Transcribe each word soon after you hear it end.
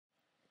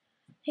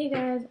Hey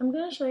guys, I'm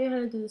going to show you how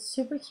to do this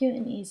super cute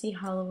and easy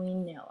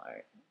Halloween nail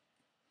art.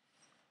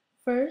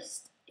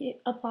 First,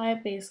 apply a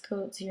base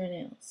coat to your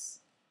nails.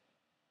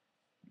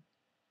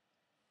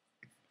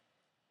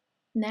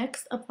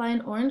 Next, apply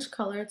an orange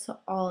color to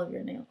all of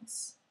your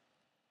nails.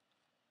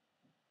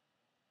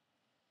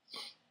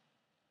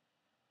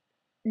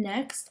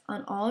 Next,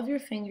 on all of your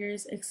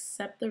fingers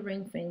except the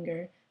ring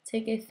finger,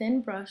 take a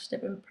thin brush,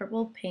 dip in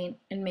purple paint,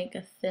 and make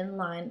a thin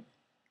line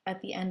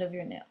at the end of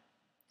your nail.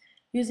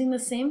 Using the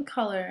same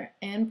color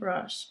and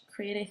brush,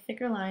 create a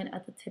thicker line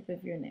at the tip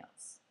of your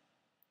nails.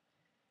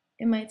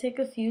 It might take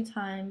a few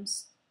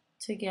times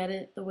to get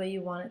it the way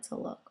you want it to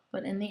look,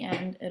 but in the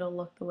end, it'll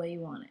look the way you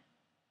want it.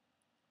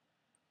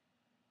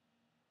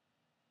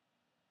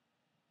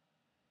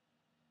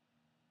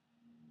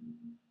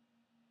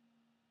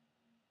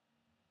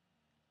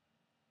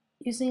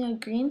 Using a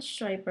green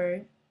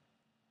striper,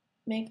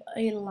 make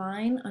a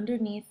line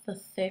underneath the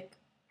thick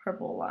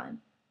purple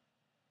line.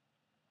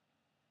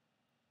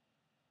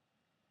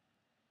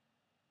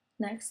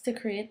 Next, to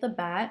create the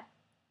bat,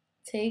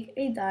 take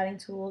a dotting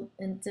tool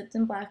and dipped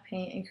in black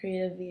paint and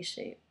create a V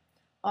shape.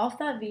 Off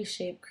that V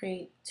shape,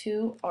 create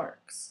two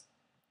arcs.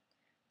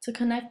 To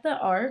connect the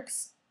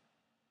arcs,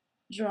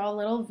 draw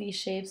little V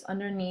shapes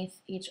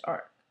underneath each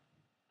arc,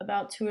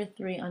 about 2 or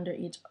 3 under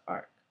each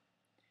arc.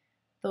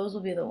 Those will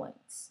be the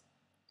wings.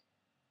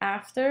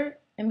 After,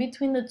 in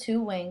between the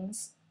two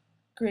wings,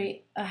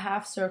 create a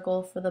half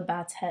circle for the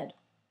bat's head.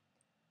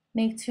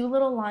 Make 2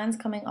 little lines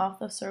coming off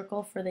the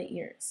circle for the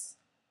ears.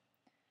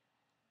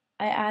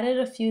 I added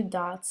a few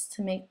dots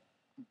to make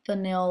the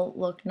nail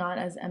look not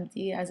as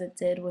empty as it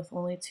did with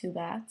only 2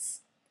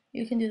 bats.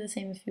 You can do the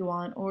same if you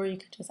want, or you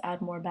could just add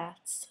more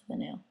bats to the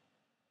nail.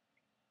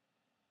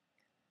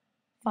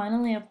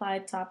 Finally, apply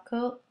top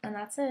coat, and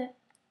that's it.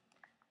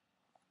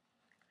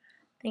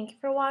 Thank you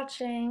for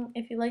watching.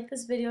 If you like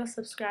this video,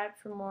 subscribe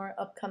for more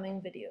upcoming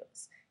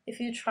videos.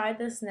 If you tried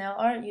this nail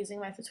art using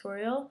my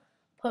tutorial,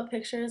 put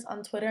pictures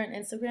on Twitter and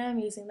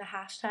Instagram using the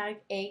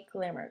hashtag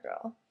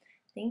 #8glamourgirl.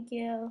 Thank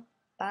you.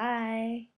 Bye.